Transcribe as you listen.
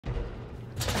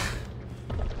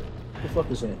The fuck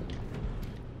is that?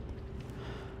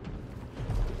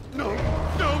 No!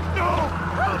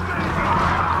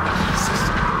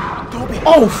 Help me! Dobby!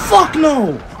 Oh, fuck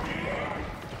no!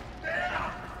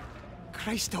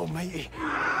 Christ almighty.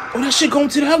 Oh, that shit going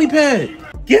to the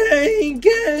helipad. Gang!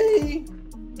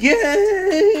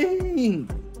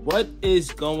 What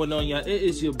is going on, y'all? It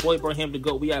is your boy,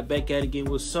 BrohamDaGOAT. We are back at it again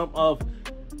with some of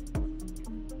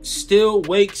Still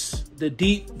Wakes the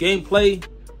Deep gameplay.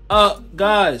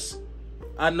 Guys,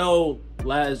 I know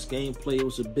last gameplay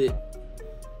was a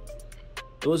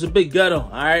bit ghetto,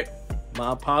 alright?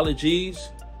 My apologies.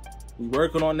 We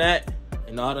working on that.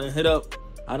 And I done hit up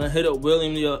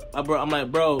William. I'm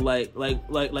like, bro, like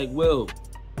Will.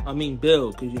 I mean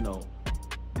Bill, cause you know,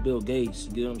 Bill Gates,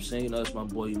 you know what I'm saying? You know, that's my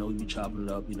boy, you know, we be chopping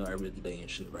it up, you know, every other day and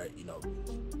shit, right? You know.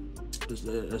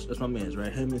 That's my man's,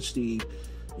 right? Him and Steve,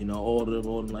 you know, all of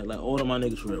them, like all of my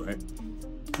niggas for real, right?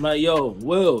 I'm like, yo,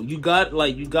 Will, you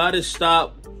gotta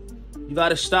stop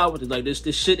with it. Like this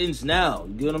shit ends now.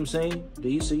 You get what I'm saying?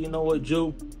 He said, you know what,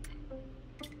 Jew?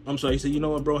 I'm sorry, he said, you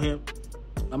know what, Broham?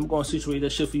 I'm gonna situate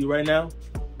that shit for you right now.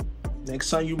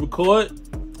 Next time you record,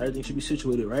 everything should be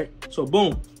situated, right? So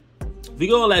boom. We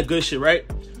got all that good shit, right?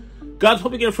 Guys,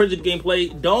 hope you get fridge of the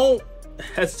gameplay. Don't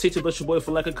hesitate to bless your boy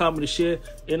for like, a comment, and share,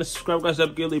 and subscribe, guys.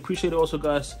 I'd really appreciate it. Also,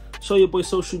 guys, show your boy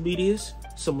social medias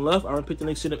some love. I will put the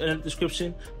links in the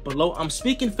description below. I'm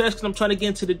speaking fast because I'm trying to get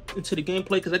into the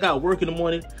gameplay because I got work in the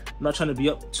morning. I'm not trying to be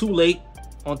up too late.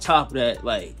 On top of that,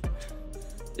 like,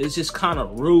 it's just kind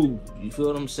of rude. You feel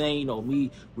what I'm saying? You know,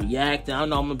 me reacting. I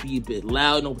know I'm gonna be a bit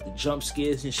loud, you know, with the jump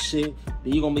scares and shit.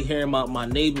 Then you're gonna be hearing about my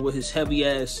neighbor with his heavy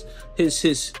ass,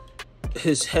 his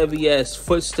heavy ass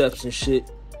footsteps and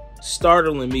shit,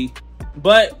 startling me.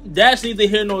 But that's neither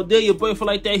here nor there. Your boy feel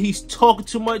like that he's talking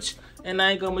too much, and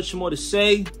I ain't got much more to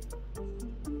say.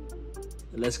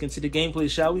 Let's get into the gameplay,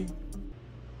 shall we?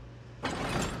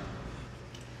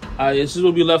 Alright, this is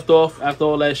where we left off after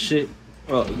all that shit.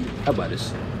 Oh, how about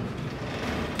this?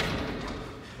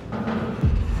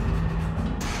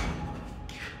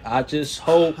 I just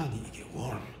hope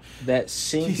that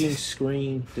sinking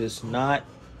screen does not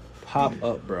pop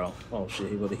up, bro. Oh shit,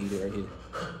 here go the heater right here.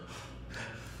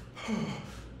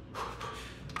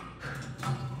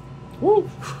 Woo!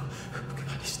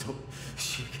 Stop.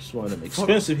 It's one of them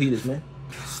expensive heaters, man.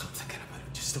 Stop thinking about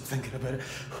it. Just stop thinking about it.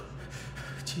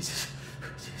 Jesus.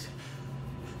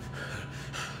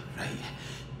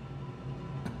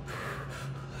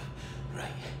 Right.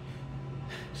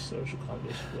 Social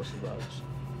combination plus violence.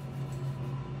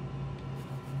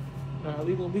 Nah,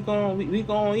 we going,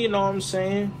 you know what I'm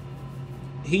saying?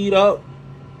 Heat up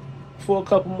for a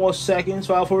couple more seconds.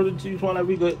 5, 4, 3, 2, 1,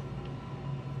 we good.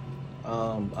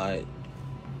 Alright.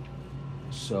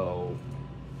 So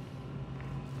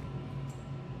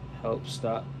help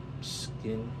stop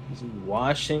skin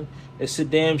washing. It's a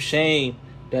damn shame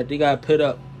that they got put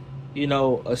up, you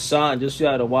know, a sign just so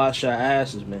you to wash our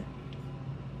asses, man.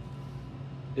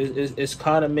 It's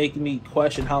kind of making me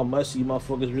question how musty you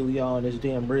motherfuckers really are on this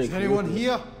damn rig. Is anyone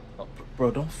here? Oh, bro,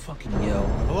 don't fucking yell.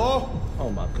 Hello? Oh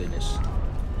my goodness.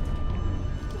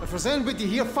 If there's anybody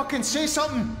here, fucking say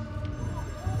something.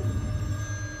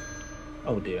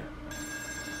 Oh dear.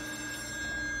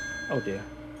 Oh dear.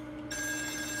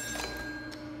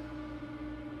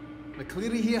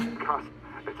 McCleary here? Cass,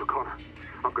 it's O'Connor.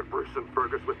 I've got Bruce and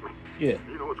Fergus with me. Yeah.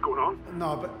 You know what's going on?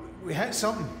 No, but we hit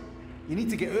something. You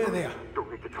need to get out of there. Don't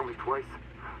need to tell me twice.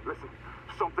 Listen,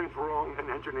 something's wrong in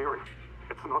engineering.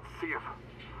 It's not safe.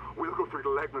 We'll go through the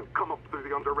leg and come up through the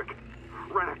underrick.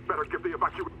 Rennick better give the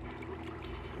evacuation.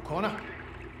 O'Connor?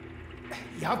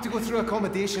 You have to go through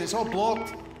accommodation. It's all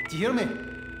blocked. Do you hear me?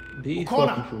 Be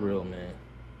O'Connor. fucking for real, man.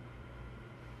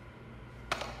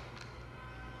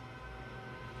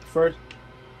 First,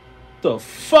 the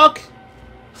fuck?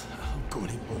 I'm going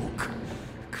to walk.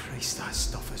 Christ, that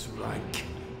stuff is rank.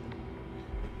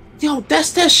 Yo,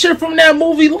 that's that shit from that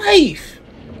movie Life.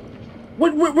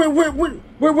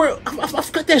 Where I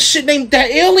forgot that shit named that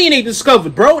alien they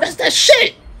discovered, bro. That's that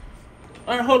shit.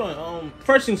 All right, hold on.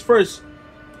 First things first.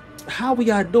 How we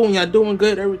y'all doing? Y'all doing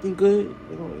good? Everything good?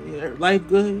 Life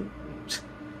good?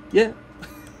 Yeah.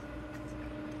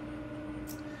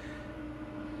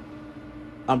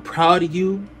 I'm proud of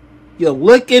you. You're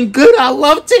looking good. I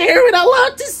love to hear it. I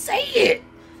love to say it.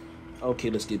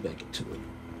 Okay, let's get back into it.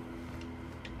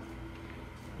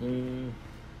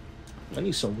 I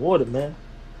need some water, man.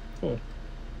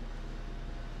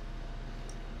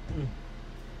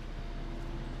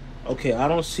 Okay, I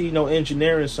don't see no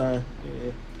engineering sign.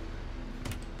 Yeah.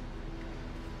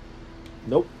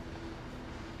 Nope.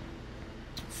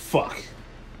 Fuck.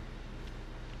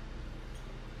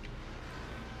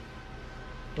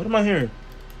 What am I hearing?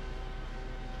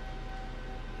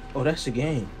 Oh, that's the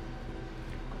game.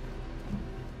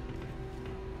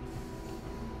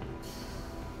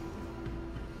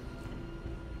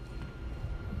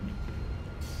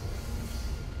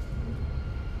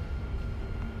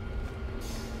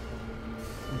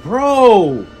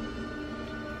 Bro!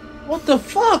 What the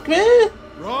fuck, man?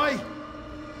 Roy!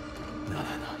 No,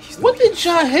 he's not. What did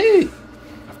y'all hit?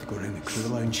 I have to go around the crew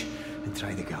lounge and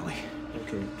try the galley.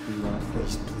 Okay,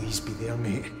 Please be there,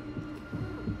 mate.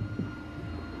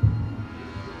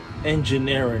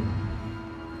 engineering.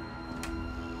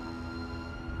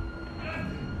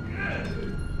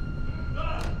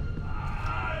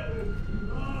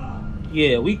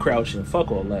 Yeah, we crouching.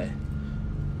 Fuck all that.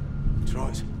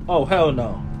 Trots. Oh, hell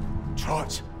no.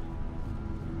 Trots.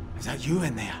 Is that you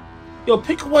in there? Yo,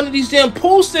 pick one of these damn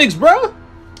pool sticks, bro.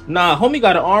 Nah, homie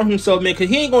gotta arm himself, man, cause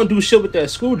he ain't gonna do shit with that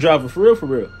screwdriver, for real, for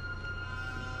real.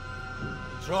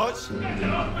 Trots?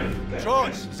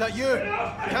 Trots, is that you?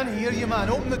 I can't hear you, man.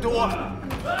 Open the door.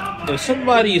 If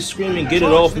somebody is screaming, get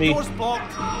Trots, it off the me. door's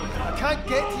blocked. I can't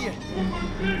get to you.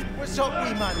 What's up,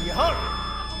 wee man? Are you hurt?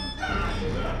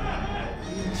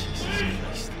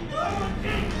 Jesus Christ.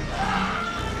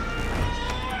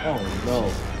 Oh,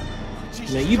 no.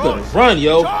 Jesus, Man, you Trots! better run,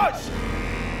 yo. Trots!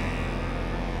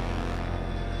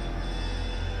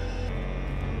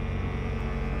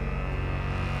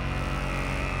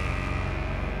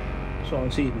 It's on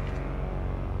TV.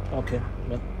 Okay,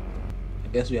 well, I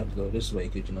guess we have to go this way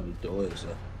because you know the door is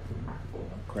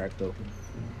cracked open.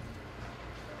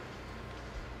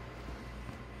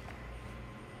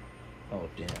 Oh,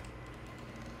 damn.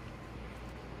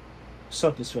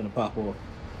 Something's finna pop off.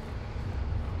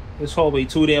 This hallway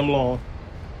too damn long.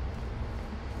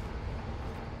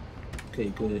 Okay,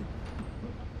 good.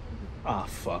 Ah,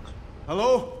 fuck.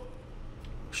 Hello?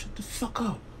 Shut the fuck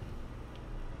up.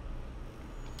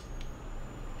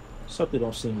 Something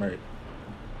don't seem right.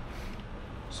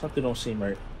 Something don't seem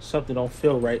right. Something don't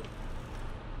feel right.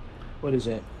 What is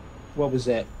that? What was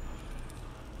that?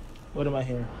 What am I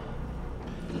hearing?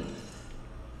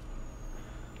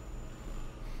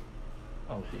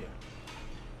 Oh dear.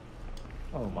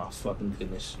 Oh my fucking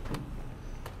goodness.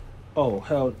 Oh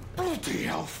hell. Bloody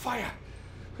hell, fire!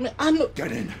 Man, I know.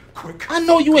 Get in, quick. I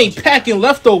know you ain't packing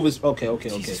leftovers. Okay.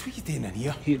 Jesus, what are you doing in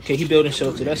here? He building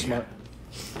shelter. That's smart.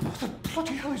 What the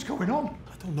bloody hell is going on?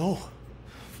 I don't know.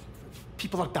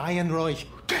 People are dying, Roy.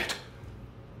 Dead?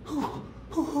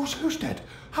 Who's dead?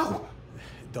 How?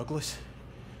 Douglas.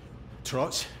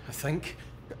 Trots, I think.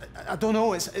 I don't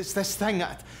know, it's this thing.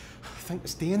 I think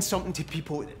it's doing something to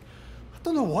people. I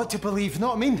don't know what to believe, know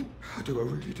what I mean? I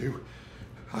really do.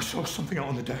 I saw something out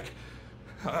on the deck.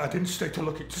 I didn't stay to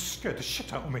look, it just scared the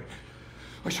shit out of me.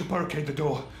 I should barricade the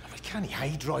door. We can't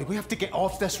hide, Roy. We have to get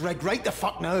off this rig right the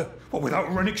fuck now. What, without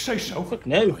Rennick say so? Fuck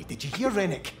no. Roy, did you hear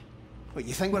Rennick? What,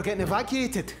 you think we're getting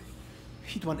evacuated?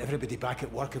 He'd want everybody back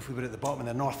at work if we were at the bottom of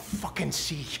the North fucking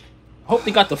Sea. Hope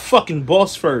they got the fucking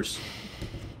boss first.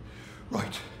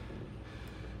 Right.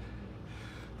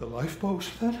 The lifeboats,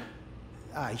 then?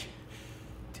 Aye.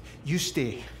 You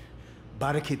stay.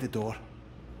 Barricade the door.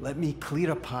 Let me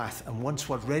clear a path, and once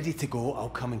we're ready to go, I'll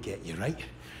come and get you, right?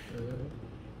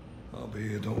 I'll be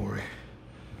here, don't worry.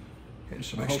 Getting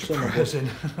some I hope extra so, my prayers boy.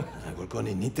 in. We're going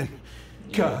to need them.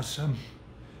 Guys,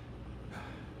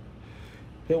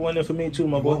 Hit one in for me too,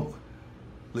 my you boy. won't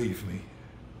leave me.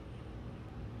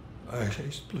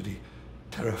 It's bloody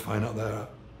terrifying out there.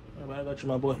 I got you,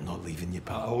 my boy. I'm not leaving you, I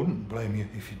pal. wouldn't blame you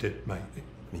if you did, mate.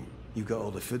 I mean, you got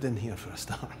all the food in here for a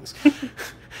start.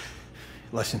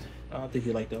 Listen, I don't think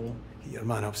you like that one. get your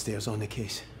man upstairs on the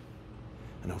case.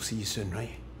 And I'll see you soon,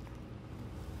 right?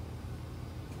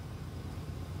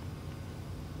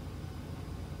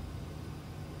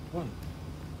 What?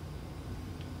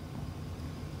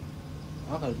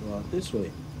 I gotta go out this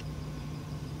way.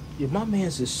 Yeah, my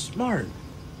man's is smart.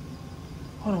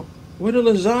 Hold on. Where the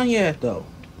lasagna at, though?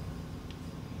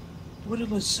 Where the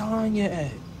lasagna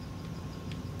at?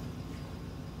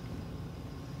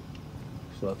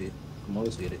 Fuck it. Come on,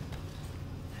 let's get it.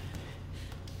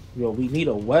 Yo, we need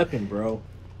a weapon, bro.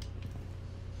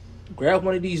 Grab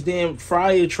one of these damn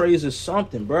fryer trays or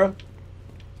something, bro.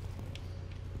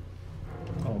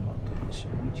 Oh my goodness,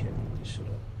 we can't make this shit up.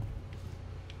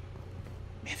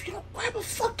 Man, if you don't grab a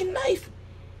fucking knife.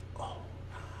 Oh,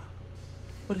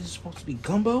 what is it supposed to be?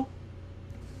 Gumbo?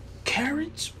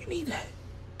 Carrots? We need that.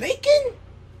 Bacon?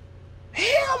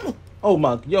 Ham? Oh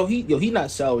my, yo, he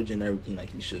not salvaging everything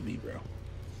like he should be, bro.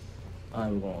 I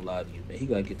ain't even gonna lie to you, man. He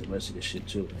gotta get the rest of this shit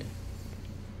too, man.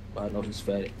 But I know his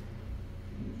fat.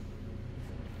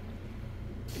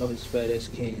 I know his fat ass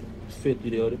can fit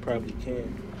through there. They probably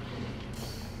can.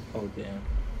 Oh damn.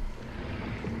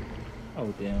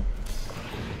 Oh damn.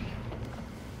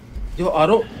 Yo, I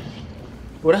don't.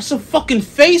 Bro, that's a fucking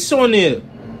face on there.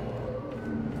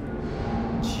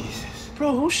 Jesus.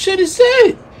 Bro, whose shit is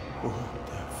that? What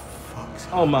the fuck's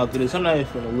Oh my goodness, I'm not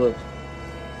even gonna look.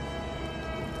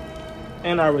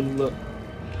 And I already look.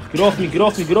 Get off me, get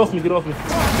off me, get off me, get off me.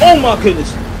 Oh my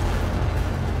goodness.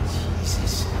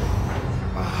 Jesus.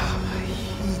 Ah,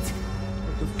 heat.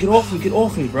 Get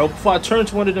off me, bro, before I turn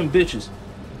to one of them bitches.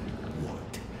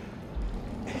 What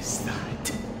is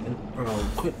that? Bro,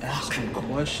 quit asking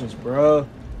questions, bro.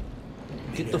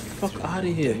 Get the fuck out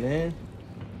of here, man.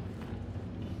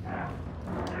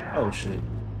 Oh shit.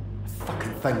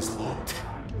 Fucking thing's locked.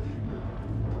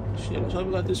 Shit, that's why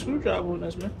we got this screwdriver on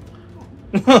us, man.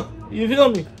 You feel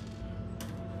me?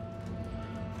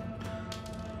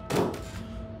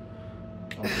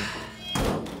 Okay.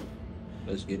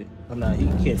 Let's get it. I'm not. He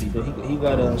can't be. But he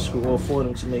got to unscrew all four of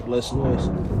them to make less noise.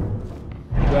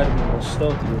 You got to be more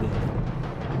stealthy with it.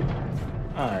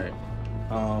 All right.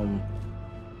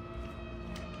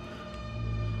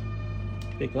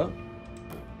 Pick up.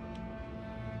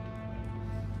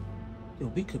 Yo,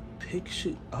 we could pick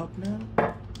shit up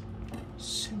now.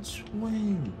 Since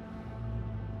when?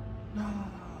 Nah,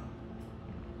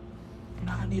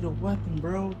 I need a weapon,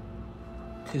 bro.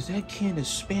 Cause that can of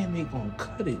Spam ain't gonna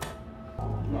cut it.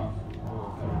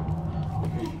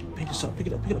 Pick this up, pick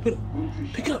it up, pick it up, pick it up.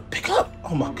 Pick it up, pick it up!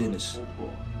 Oh my goodness.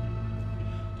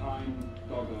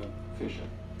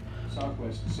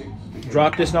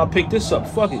 Drop this and I'll pick this up.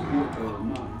 Fuck it.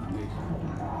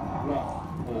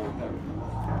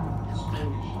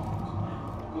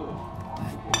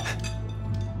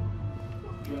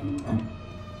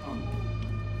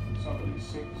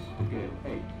 Gale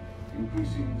 8,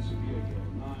 increasing severe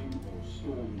Gale 9 or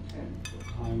Storm 10 for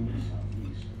time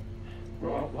southeast.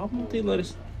 Bro, why won't they let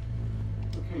us?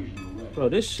 Bro,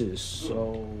 this shit is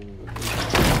so.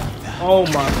 Oh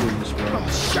my goodness, bro. Oh,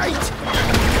 shite!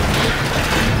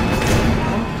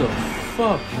 What the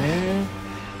fuck, man?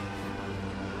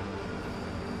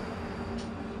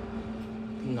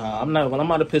 Nah, I'm not. I'm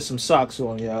about to piss some socks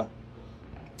on, y'all.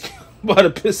 I'm about to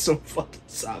piss some fucking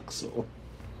socks on.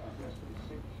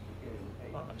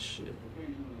 Shit.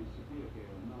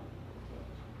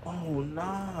 Oh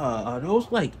nah, are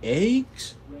those like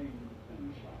eggs?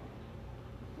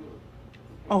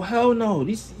 Oh hell no,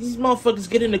 these motherfuckers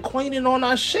getting acquainted on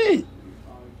our shit.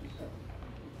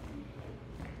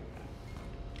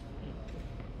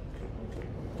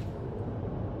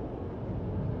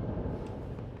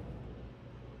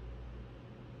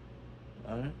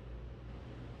 Alright.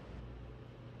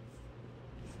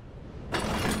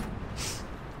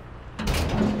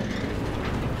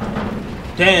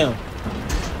 Damn.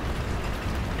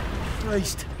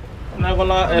 Christ. I'm not gonna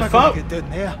lie.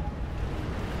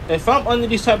 If I'm under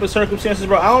these type of circumstances,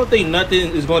 bro, I don't think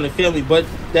nothing is going to fail me but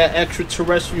that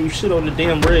extraterrestrial shit on the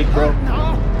damn rig, bro.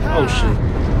 Oh shit.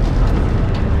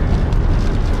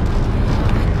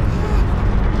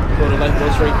 Go to life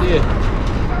boats right there.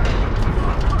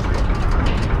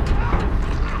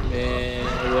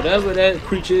 Man, whatever that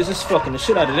creature is, it's fucking the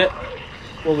shit out of that.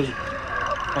 What was it?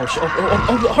 Oh shit! Oh,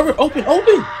 hurry! Open!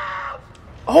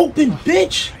 Open,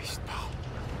 bitch!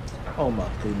 Oh my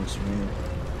goodness, man!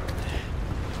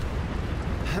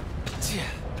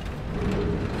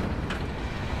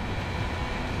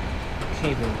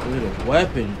 Can't even get a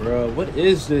weapon, bro. What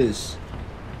is this?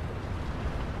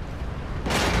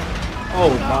 Oh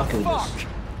my goodness!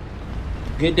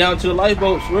 Get down to the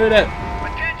lifeboats. Where that?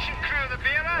 Attention, crew of the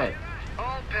Bear.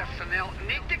 All personnel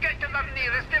need to get to their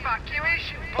nearest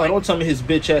evacuation point. Oh, don't tell me his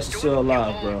bitch ass is still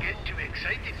alive, bro. Don't get too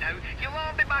excited now. You'll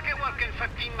all be back at work in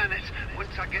 15 minutes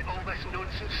once I get all this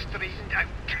nonsense straightened out.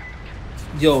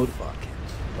 Yo,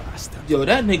 yo,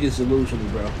 that nigga's delusional,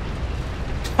 bro.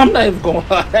 I'm not even gonna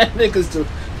lie. That nigga's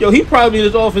yo, he probably in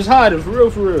his office hiding, for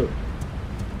real.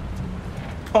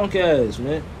 Punk ass,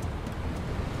 man.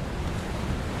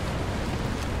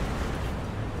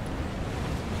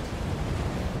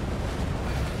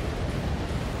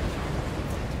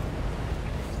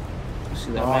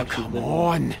 See that Oh, come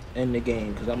on. In the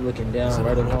game, because I'm looking down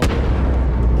right along.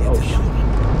 Oh shit.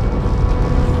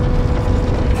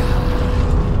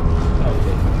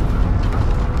 Okay.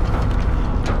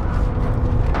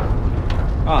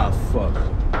 Ah, fuck.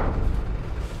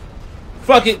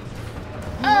 Fuck it.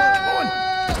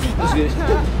 Let's get it.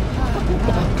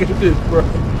 Look at this, bro.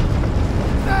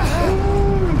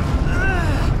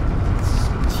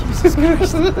 Jesus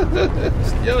Christ.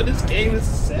 Yo, this game is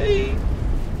insane.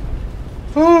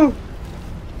 Oh.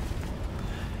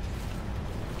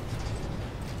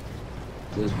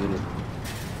 Let's get it.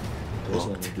 There's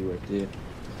nothing to do right there.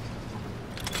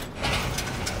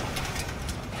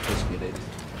 Let's get it.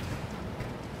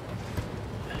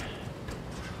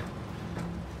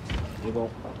 You go.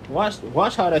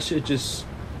 Watch how that shit just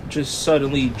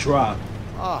suddenly drop.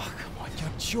 Oh, come on, you're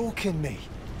joking me.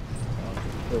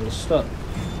 It was stuck.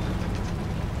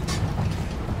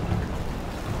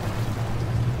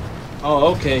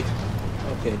 Oh, okay.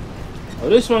 Okay. Oh,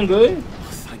 this one good? Oh,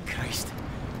 thank Christ.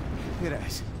 Here it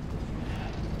is.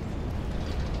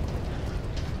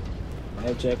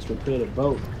 Jack's prepare the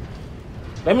boat.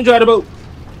 Let me drive the boat.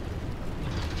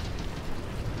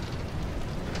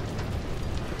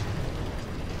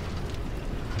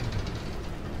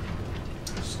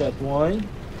 Step one.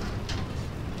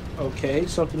 Okay,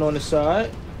 something on the side.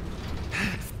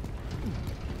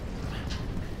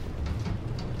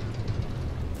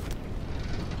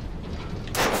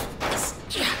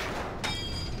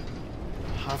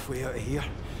 Halfway out of here.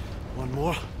 One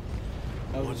more.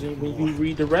 That was it when you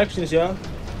read directions, y'all.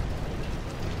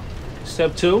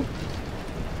 Step two.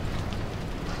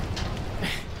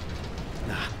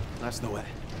 Nah, that's not it.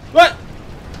 What?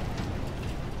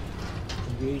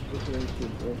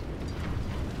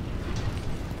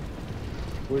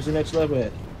 Where's the next lever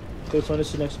at? Click on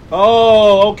this next.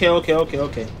 Oh, okay. I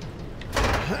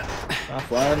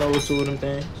know what's two of them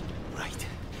things. Right.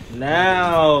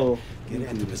 Now. Get it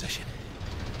into position.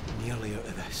 Nearly out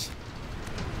of this.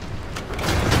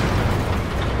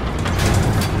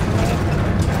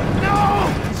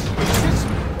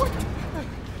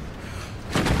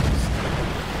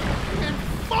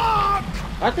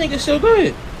 I think it's still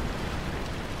good.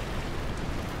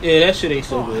 Yeah, that shit ain't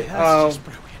so good. That's just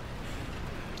brilliant.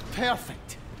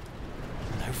 Perfect.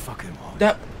 No fucking what?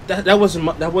 That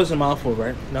wasn't mouthful,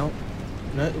 right? No,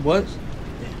 it was.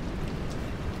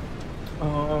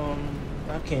 Yeah.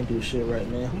 I can't do shit right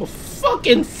now. I'm a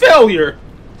fucking failure.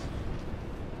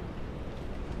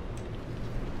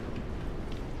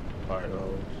 Alright,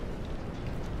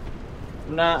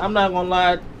 I'm not gonna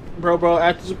lie. Bro,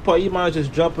 after this part, you might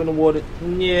just jump in the water.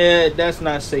 Yeah, that's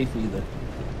not safe either.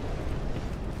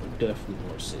 Definitely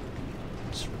more safe.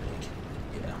 It's ridiculous.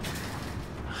 Yeah.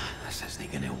 This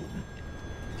isn't gonna open.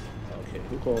 Okay,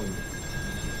 who called me?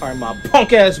 Alright, my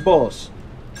punk ass boss.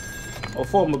 Or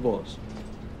former boss.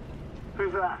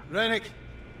 Who's that? Rennick,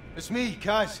 it's me,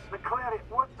 Kaz. McClary,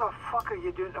 what the fuck are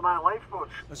you doing to my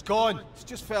lifeboats? It's gone. It's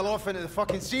just fell off into the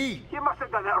fucking sea. You must have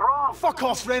done it wrong. Fuck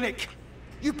off, Rennick.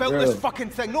 You built Really? this fucking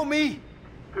thing, not me.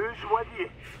 Who's with you?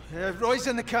 Roy's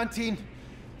in the canteen.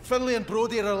 Finlay and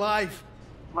Brody are alive.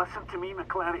 Listen to me,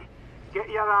 McClary. Get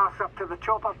your ass up to the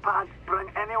chopper pad, bring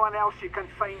anyone else you can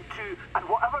find too, and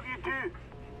whatever you do,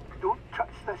 don't touch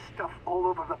this stuff all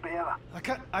over the bearer.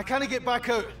 I can't get back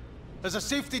out. There's a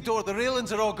safety door, the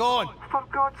railings are all gone. For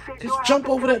God's sake, Just jump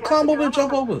over that. Climb over and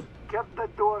jump over. Give the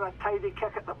door a tidy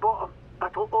kick at the bottom.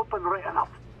 It'll open right enough.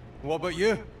 What about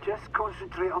you? Just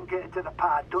concentrate on getting to the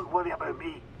pad. Don't worry about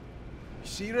me. You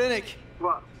see, Rennick?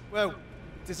 What? Well,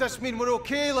 does this mean we're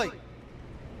okay, like?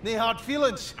 No hard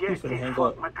feelings? Get finna hang to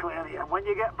up. fuck, McClary, and when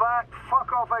you get back,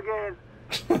 fuck off again.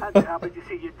 I'd be happy to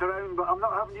see you drown, but I'm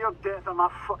not having your death on my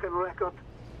fucking record.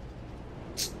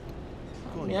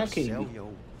 Go on I can't yourself, be- you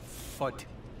old fud.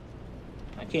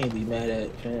 I can't be mad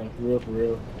at fam, for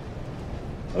real.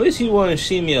 At least he wanted to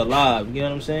see me alive, you know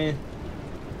what I'm saying?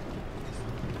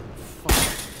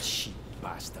 Fucking cheap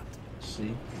bastard.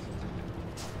 See?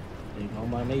 You know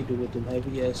my neighbor with them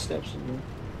heavy ass steps again.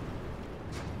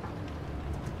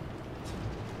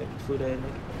 Heavy foot at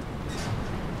nigga.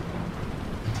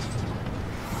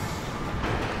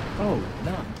 Oh,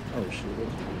 nah. Oh shit,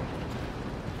 that's good.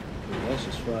 Yeah, that's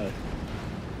just fire.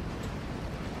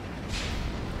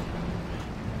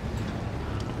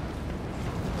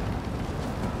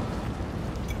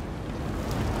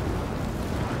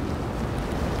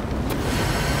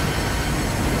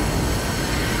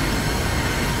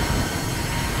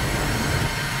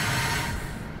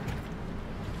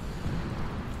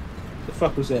 The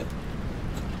fuck was that?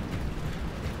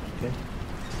 Okay.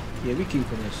 Yeah, we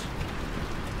keeping this.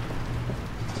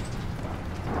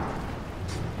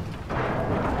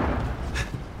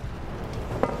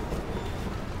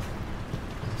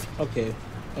 Okay.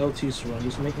 LT surround,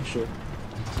 just making sure.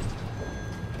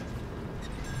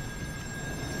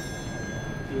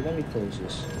 Yeah, let me close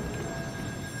this.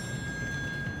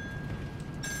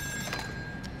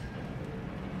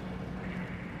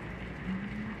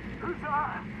 Who's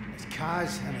that? It's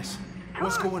Kaz, Ennis.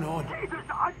 What's going on? Jesus,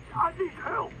 I need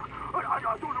help. I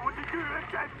don't know what to do.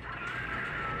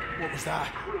 What was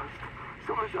that? Christ,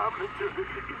 something's happening to me.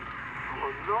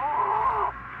 Oh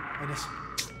no! Ennis!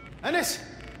 Ennis!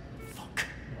 Fuck.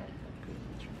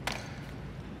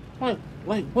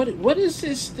 Like what is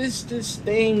this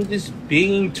thing, this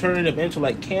being turning them into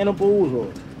like cannibals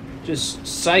or just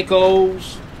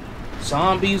psychos,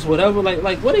 zombies, whatever?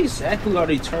 Like what exactly are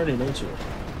they turning into?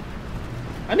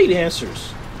 I need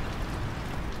answers.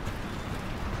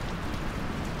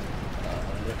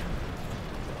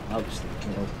 Obviously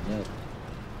can't open that.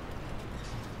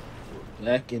 We're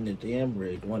back in the damn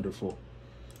rig. Wonderful.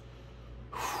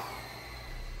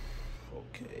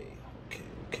 Okay.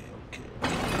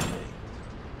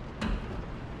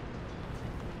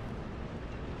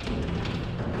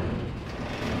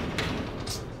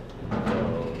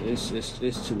 Bro, it's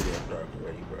too damn dark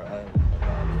already, bro. I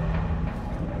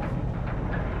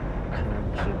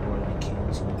don't shit more than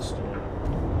cans in the store.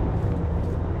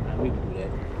 We can do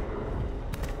that.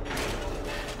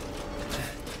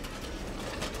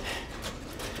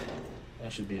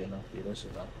 That should be enough. Yeah, that's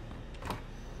enough.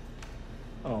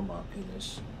 Oh my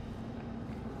goodness.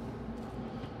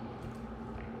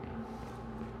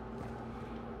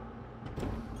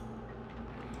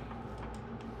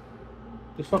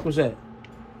 The fuck was that?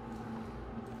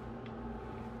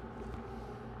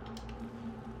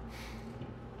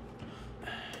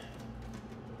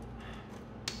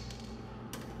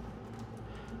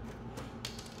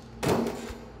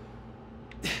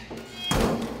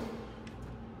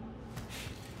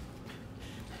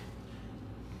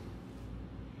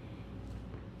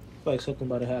 Like something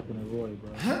about to happen to Roy,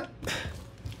 bro.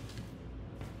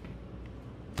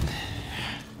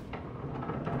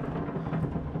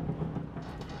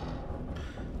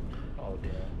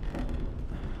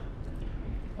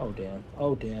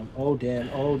 Oh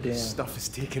damn. Stuff is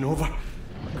taking over.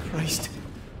 Christ.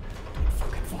 Don't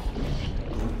fucking fall.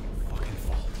 Don't fucking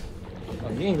fall.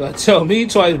 Oh, you ain't gotta tell me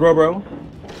twice, bro.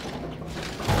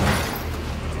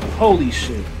 Holy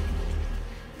shit.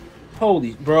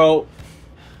 Holy, bro.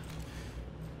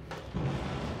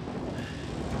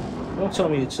 Don't tell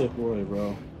me it took Roy,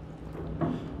 bro.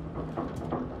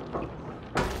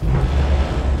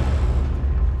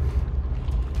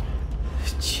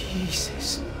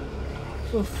 Jesus.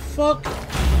 The fuck?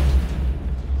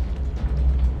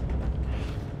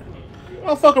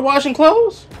 Motherfucker washing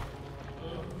clothes?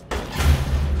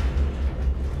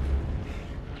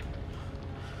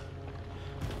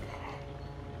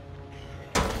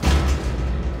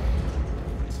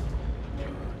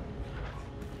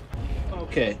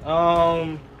 Okay,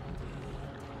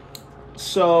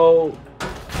 so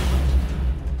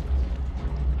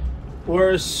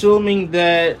we're assuming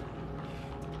that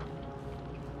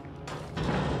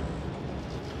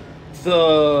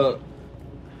the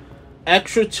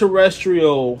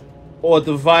extraterrestrial or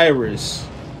the virus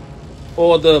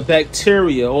or the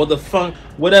bacteria or the funk,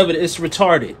 whatever, it's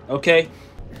retarded, okay?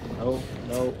 No.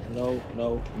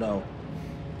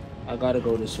 I gotta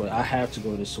go this way. I have to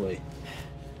go this way.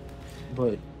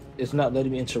 But it's not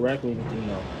letting me interact with anything,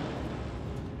 though.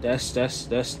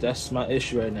 That's my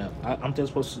issue right now. I'm just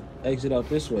supposed to exit out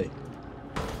this way.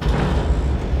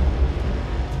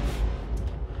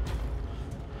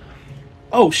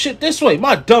 Oh shit, this way,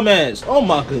 my dumb ass. Oh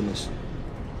my goodness.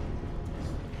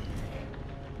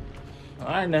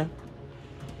 Alright now.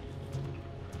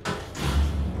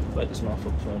 Like this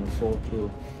motherfucker trying to fall through.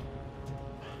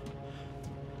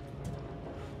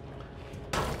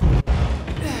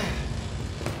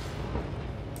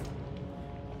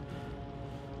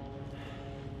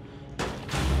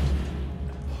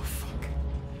 Oh fuck.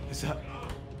 Is that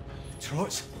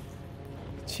Trots?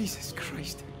 Jesus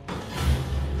Christ.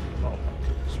 Oh my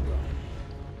goodness, bro.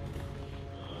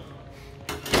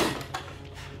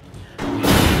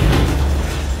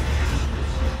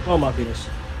 Oh my goodness.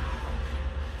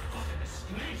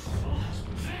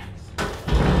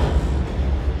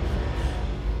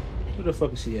 Where the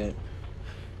fuck is he at?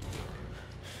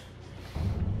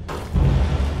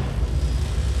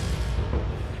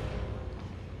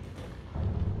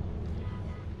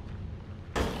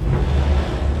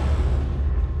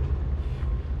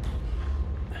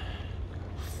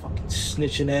 Fucking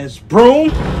snitching ass broom,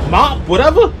 mop,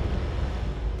 whatever.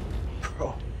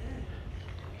 Bro.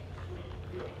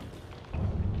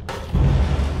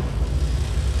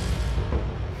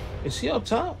 Is he up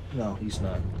top? No, he's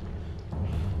not.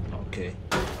 Okay.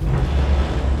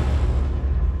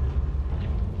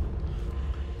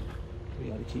 We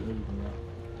gotta keep moving now.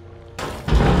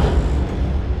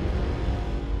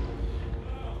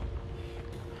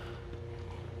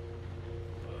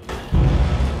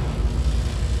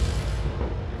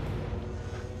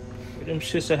 Them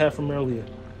shits I had from earlier.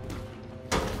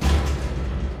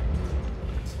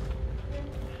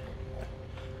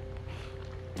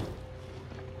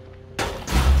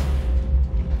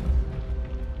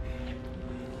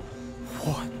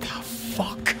 What the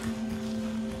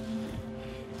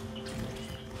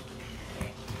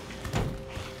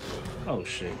Oh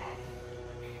shit.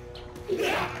 Oh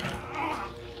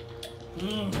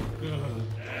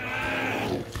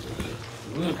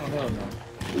hell no.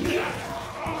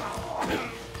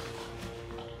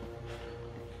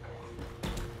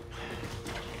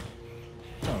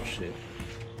 Oh shit.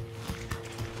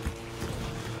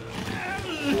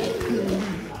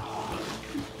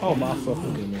 Oh my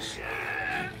fucking goodness.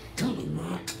 Tell him,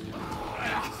 Mark.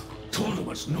 Told him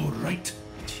it's no right.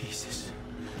 Jesus,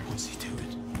 what's he doing?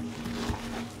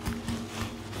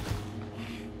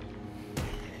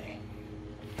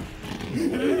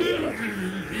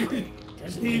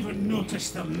 Doesn't even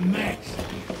notice the mess.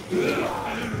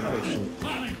 Oh shit.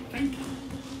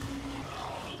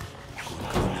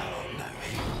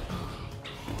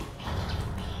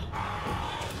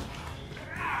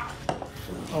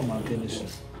 Oh my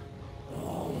goodness.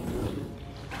 All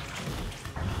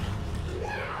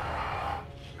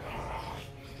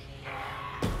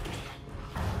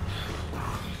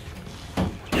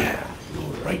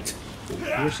right.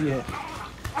 Where's she at?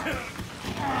 All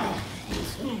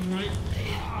right.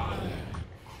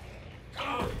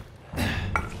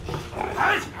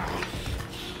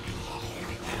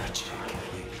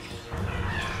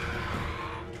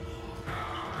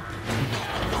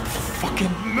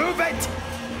 Fucking move it!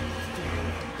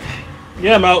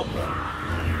 Yeah, I'm out.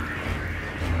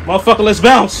 Motherfucker, let's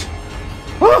bounce.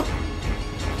 Huh?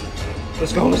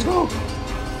 Let's go, let's go.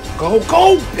 Go,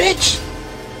 go, bitch!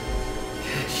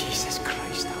 Jesus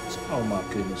Christ, that was... Oh my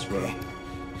goodness, bro.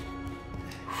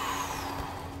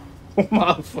 Oh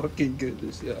my fucking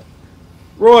goodness, yeah.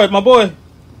 Roy, my boy.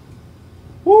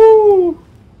 Woo!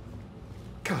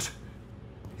 Cuz,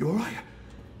 you alright?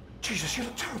 Jesus, you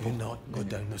look terrible. Do not go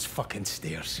down those fucking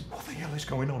stairs. What the hell is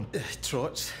going on?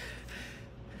 Trots.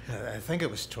 I think it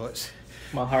was Trots.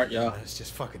 My heart, y'all. It's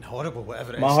just fucking horrible,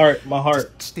 whatever it is. My heart, my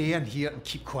heart. Just stay in here and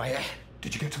keep quiet.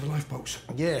 Did you get to the lifeboats?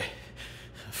 Yeah.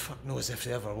 Fuck knows if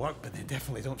they ever work, but they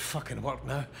definitely don't fucking work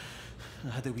now. I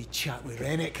had a wee chat with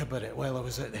Rennick about it while I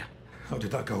was out there. How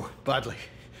did that go? Badly.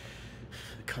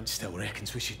 The cunt still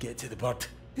reckons we should get to the bird.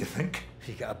 You think?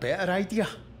 You got a better idea?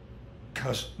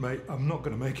 Cuz, mate, I'm not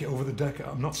going to make it over the deck.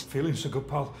 I'm not feeling so good,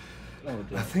 pal. Oh,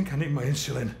 dear. I think I need my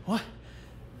insulin. What?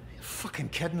 You're fucking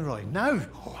kidding, Roy. Now?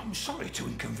 Oh, I'm sorry to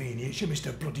inconvenience you,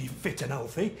 Mr. Bloody Fit and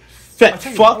Healthy. Fat I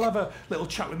tell you fuck. what, I'll have a little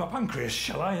chat with my pancreas,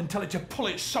 shall I, and tell it to pull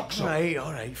its socks up.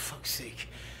 All right, fuck's sake.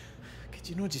 Could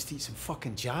you not just eat some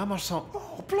fucking jam or something?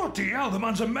 Oh, bloody hell, the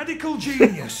man's a medical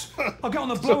genius. I'll get on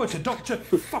the blower to Dr.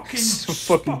 fucking fucking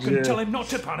Spock and jam. tell him not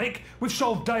to panic. We've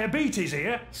solved diabetes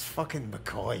here. It's fucking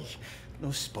McCoy. No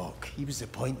Spock. He was the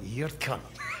point-eared cunt.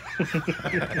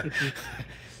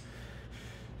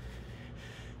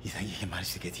 You think you can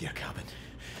manage to get to your cabin?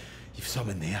 You've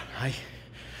some in there, aye?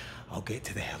 I'll get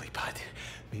to the helipad.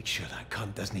 Make sure that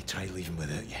cunt doesn't try leaving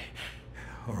without you.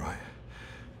 All right.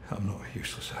 I'm not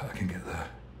useless. I can get there.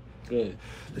 Good.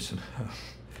 Listen,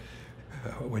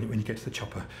 when you get to the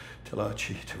chopper, tell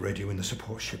Archie to radio in the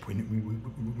support ship. We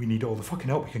need all the fucking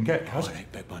help we can get, Kaz. All right,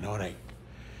 big man, all right.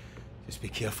 Just be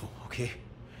careful, okay?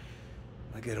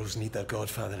 My girls need their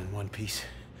godfather in one piece.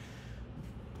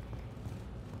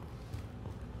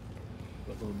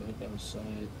 Go back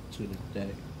outside to the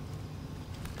deck.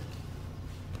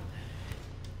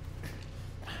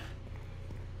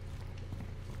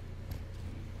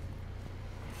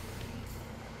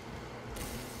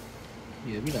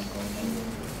 Yeah, we not going nowhere.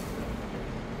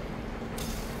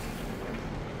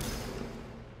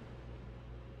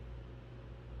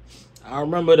 I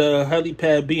remember the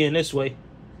helipad being this way.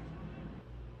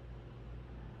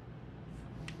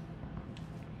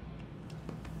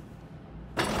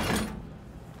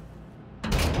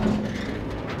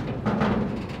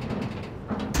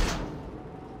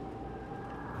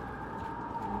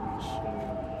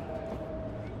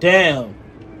 Damn.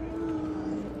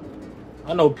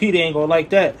 I know Peter ain't gonna like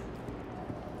that.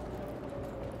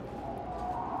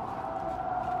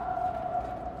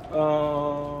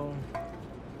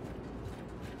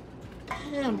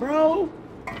 Damn, bro.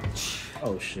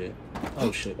 Oh shit.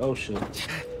 Oh shit. Oh shit.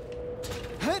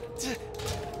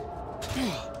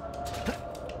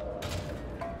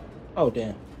 Oh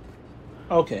damn.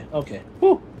 Okay. Okay.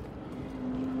 Whew.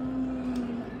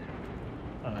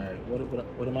 All right.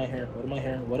 What am I hearing? What am I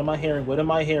hearing? What am I hearing? What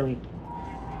am I hearing?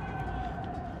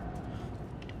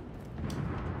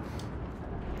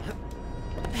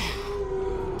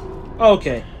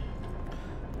 Okay.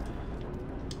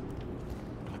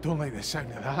 I don't like the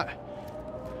sound of that.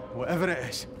 Whatever it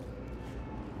is.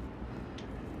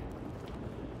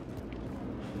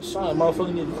 Sorry,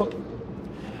 motherfucker need to fuck.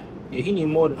 Yeah, he need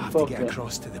more than I have fuck to get that.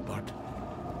 across to the bird.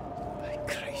 My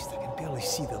Christ, I can barely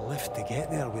see the lift to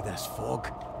get there with this fog.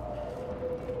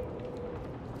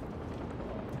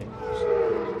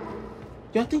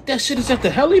 Y'all think that shit is at the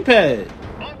helipad?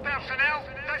 All personnel,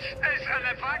 this is an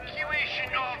evacuation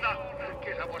order. In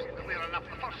case I wasn't clear enough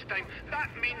the first time, that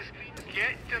means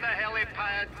get to the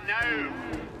helipad now.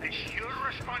 It's your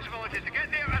responsibility to get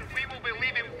there, and we will be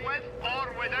leaving with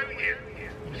or without you.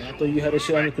 I thought you had this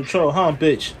shit under control, huh,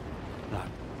 bitch? That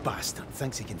bastard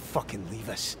thinks he can fucking leave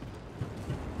us.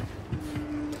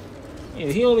 Yeah,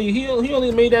 he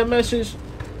only made that message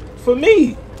for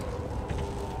me.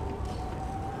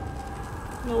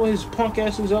 You know what his punk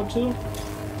ass is up to?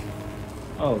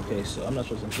 Oh, okay, so I'm not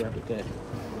supposed to interact with that.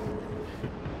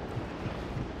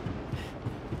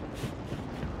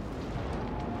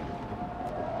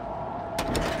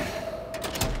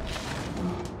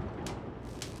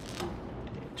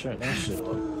 Turn that shit off.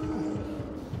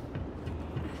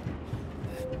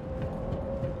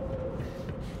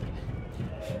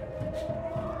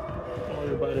 Don't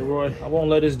worry about it, Roy. I won't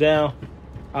let us down.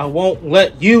 I won't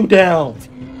let you down.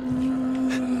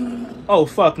 Oh,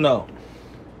 fuck no.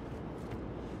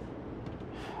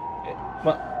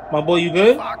 My boy, you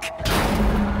good? Fuck.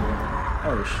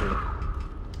 Oh, shit.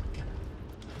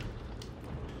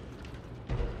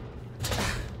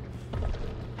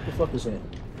 What the fuck is that?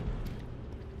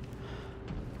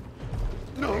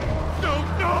 No!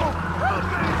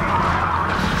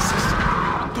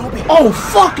 Dobby! Oh,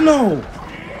 fuck no!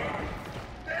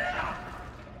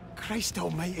 Christ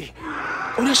almighty.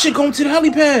 Oh, that shit going to the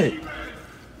helipad.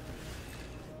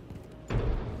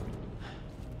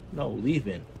 No,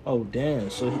 leaving. Oh, damn.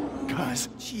 So, Cuz,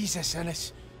 Jesus,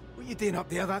 Innes. What you doing up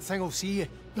there? That thing will see you.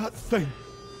 That thing?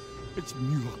 It's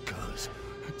Muir, cuz.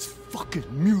 It's fucking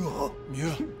Muir.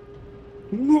 Muir?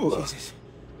 Jesus.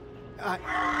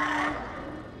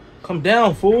 come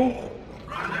down, fool.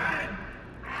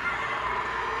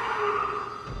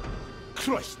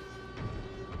 Christ!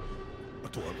 I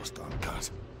don't understand,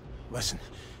 Kaz. Listen,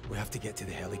 we have to get to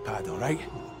the helipad, alright?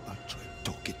 I tried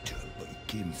talking to him, but he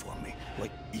came for me.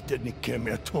 Like, he didn't care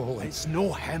me at all. It's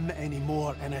no him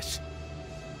anymore, Innes.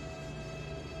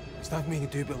 There's nothing we can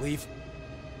do but leave.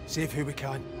 Save who we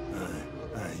can.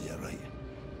 Aye, you're right.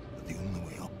 But the only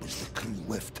way up is the crew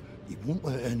lift. He won't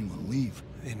let anyone leave.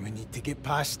 Then we need to get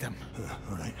past him.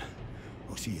 Alright.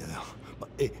 I'll see you there. But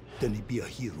hey, don't he be a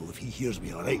hero if he hears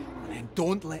me, alright? And then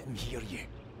don't let him hear you.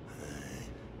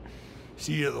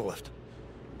 See you at the lift.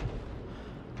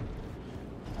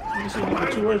 Let me see the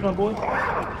 2 words, my boy.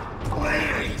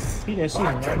 Please! He didn't see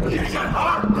him, right? You can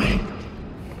hurt me!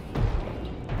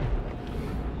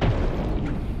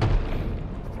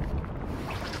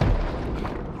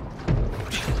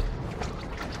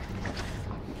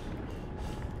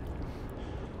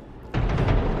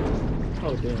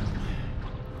 Oh, damn.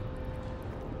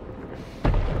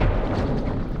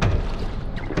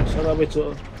 So I wait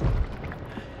till...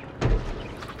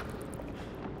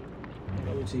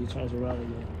 I wait till he turns around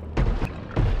again.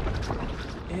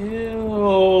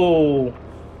 Ew.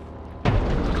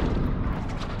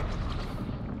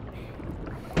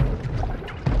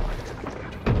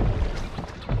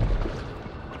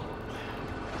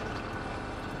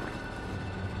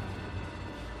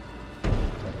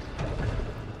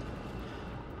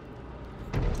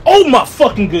 Oh my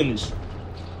fucking goodness.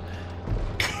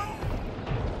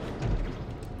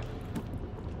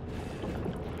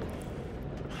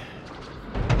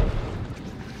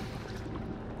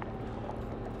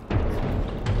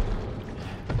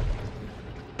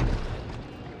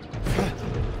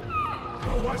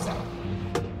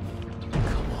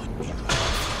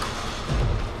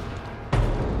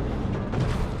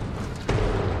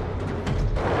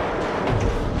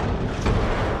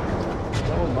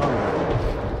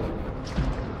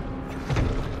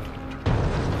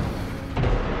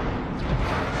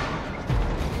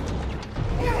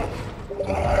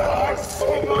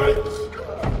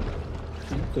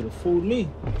 Could have fooled me.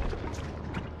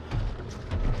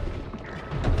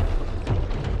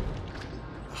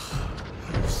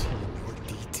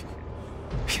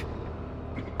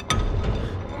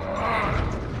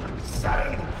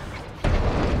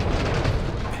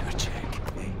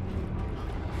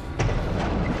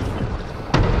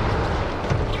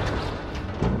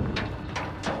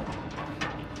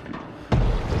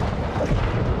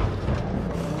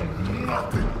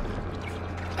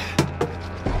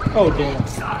 Oh damn.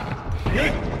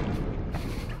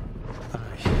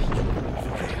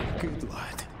 Good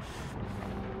lad.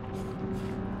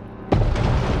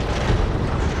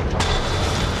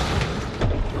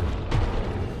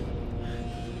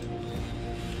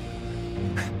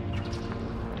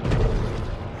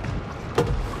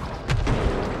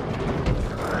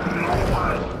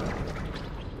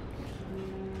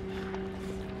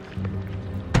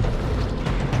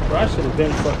 Bro, I should have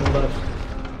been fucking left.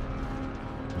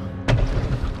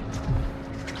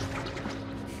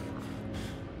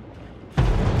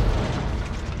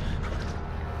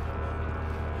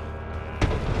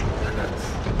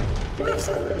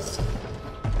 feel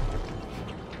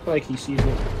like he sees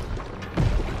it.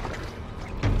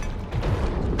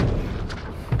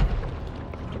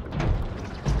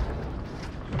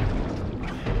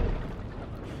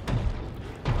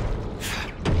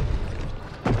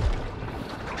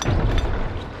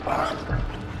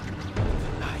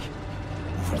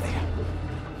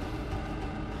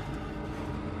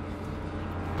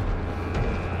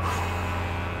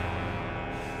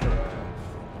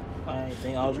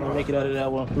 I was gonna make it out of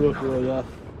that one for real, y'all.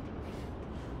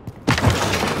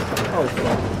 Oh,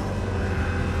 fuck.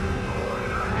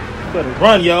 Better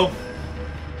run, yo.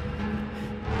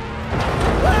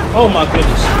 Oh my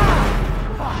goodness.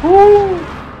 Woo.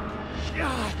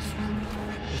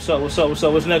 What's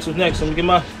up? What's next? Let me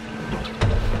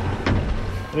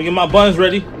get my buns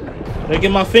ready. Let me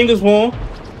get my fingers warm.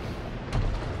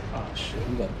 Oh shit,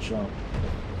 we gotta jump.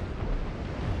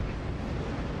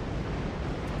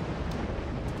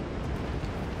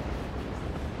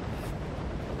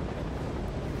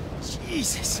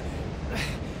 Jesus.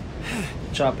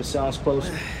 Chopper sounds close.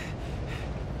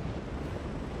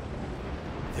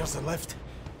 There's the lift.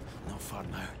 Not far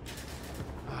now.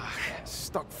 Ah,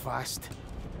 stuck fast.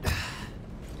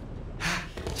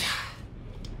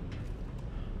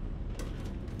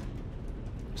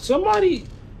 Somebody,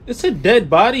 it's a dead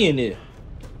body in there.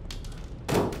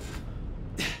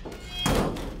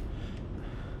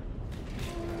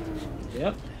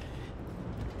 Yep.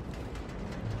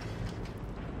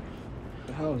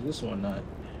 How is this one not?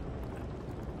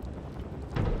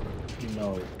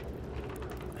 No.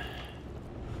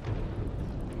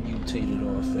 Mutated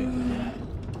or affected.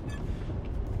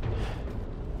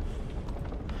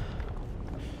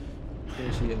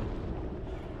 Where's he at?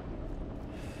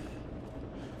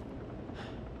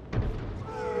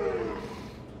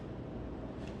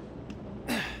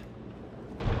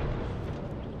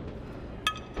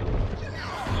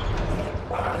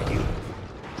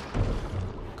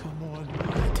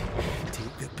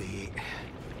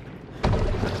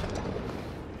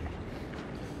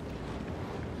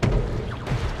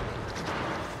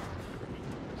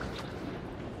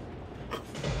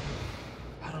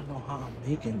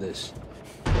 Making this.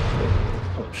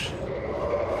 Oh shit.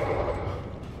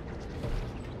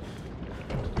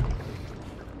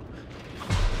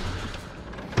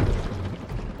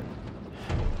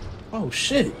 Oh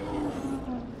shit.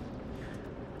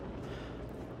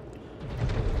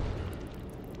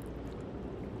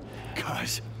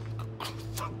 Guys.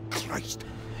 Christ.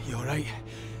 You alright?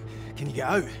 Can you get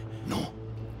out? No.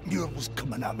 Muir was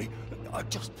coming at me. I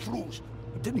just froze.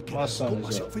 I didn't get got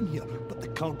myself in here, but the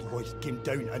card hoist came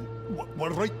down and we're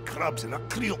right crabs in a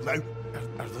creel now.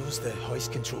 Are those the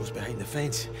hoist controls behind the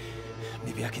fence?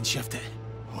 Maybe I can shift it.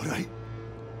 All right.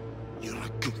 You're a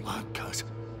good lad, Kaz.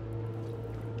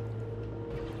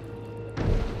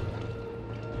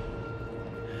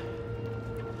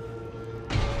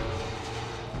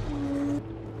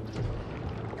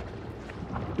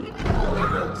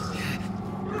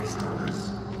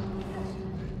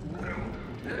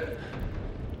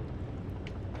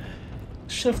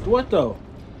 Shift what though?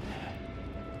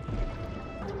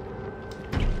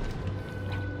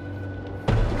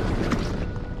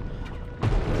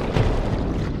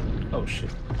 Oh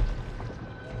shit.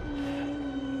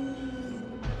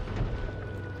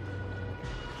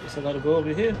 Guess I gotta go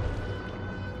over here.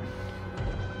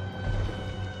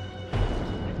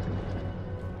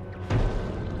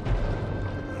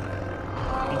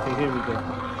 Okay, here we go.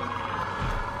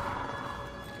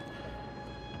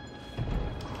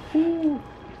 Ooh.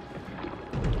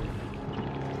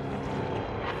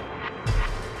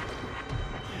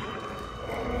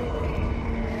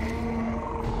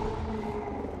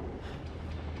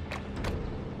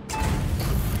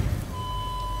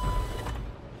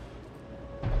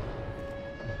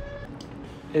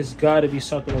 It's gotta be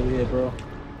something over here, bro.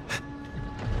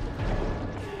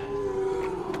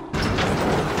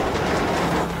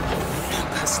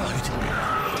 That's loud.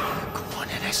 Go on,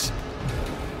 Ennis.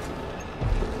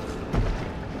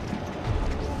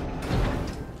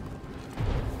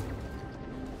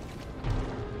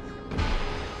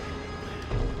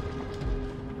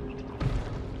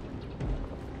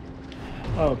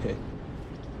 Oh, okay.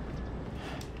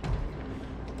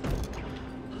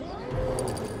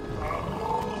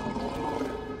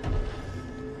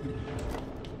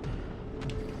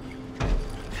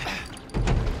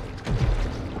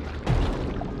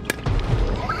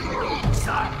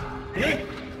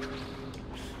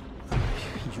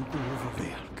 You go over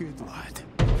there. Good lad.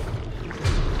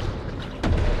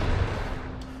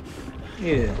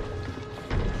 Yeah.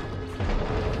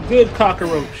 Good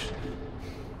cockroach.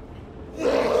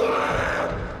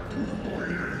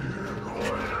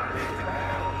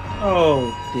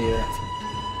 Oh dear.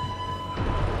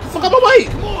 Fuck out my way!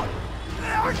 Come on!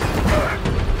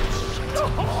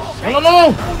 No, no,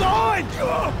 no! Hold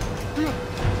on!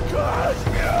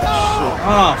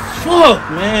 Ah, fuck,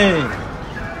 man!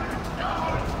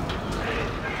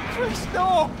 Chris,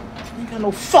 no! Ain't got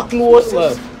no fucking wood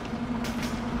left.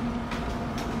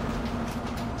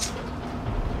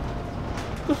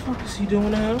 What the fuck is he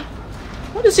doing to him?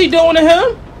 What is he doing to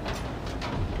him?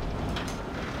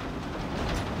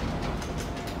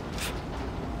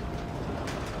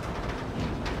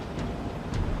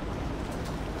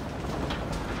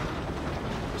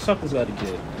 Something's got to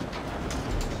give.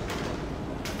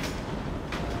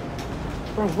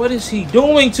 Bro, what is he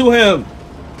doing to him?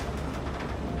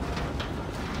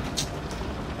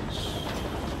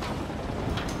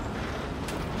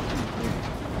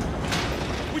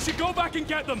 We should go back and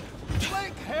get them!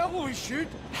 Like hell we should!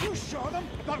 You shot them!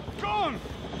 They're gone!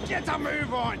 Get a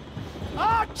move on!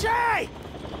 Archie!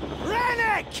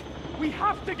 Rennick! We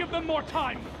have to give them more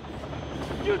time!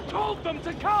 You told them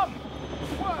to come!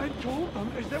 What I told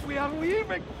them is that we are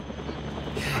leaving!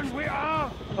 And we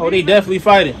are! Oh, they definitely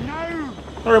fighting. Now!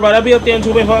 Don't worry about it, I'll be up there in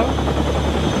 2.5.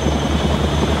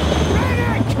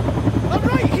 Rennick! I'm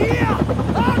right here!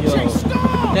 Archie, Yo,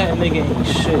 stop! that nigga ain't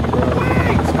shit, bro.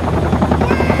 Wait!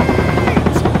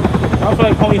 I feel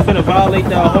like Pony finna violate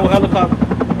that whole helicopter.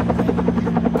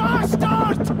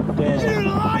 Bastard! Damn. You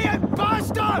lying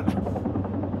bastard!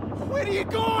 Where are you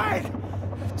going?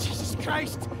 Jesus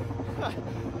Christ! I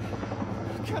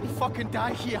can't fucking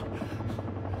die here.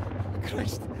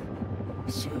 Christ.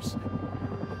 Zeus.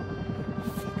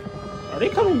 Are they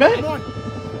coming back? Come on!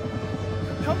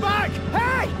 Come back!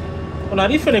 Hey! Oh, no,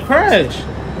 they finna crash.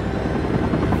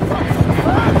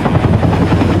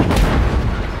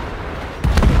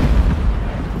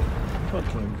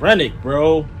 Fucking Rennick,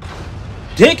 bro.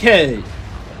 Dickhead.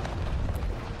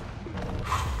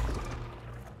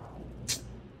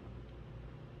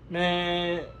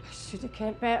 Man. I should have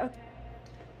kept better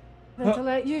than to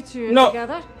let you two in No.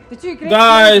 together. The two great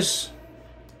Guys,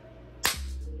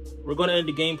 we're gonna end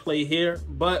the gameplay here,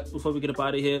 but before we get up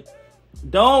out of here,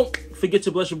 don't forget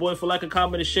to bless your boy for liking,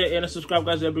 comment, and share, and subscribe,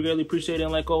 guys. I really appreciate it.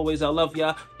 And like always, I love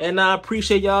y'all, and I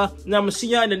appreciate y'all. Now I'm gonna see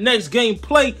y'all in the next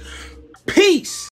gameplay. Peace.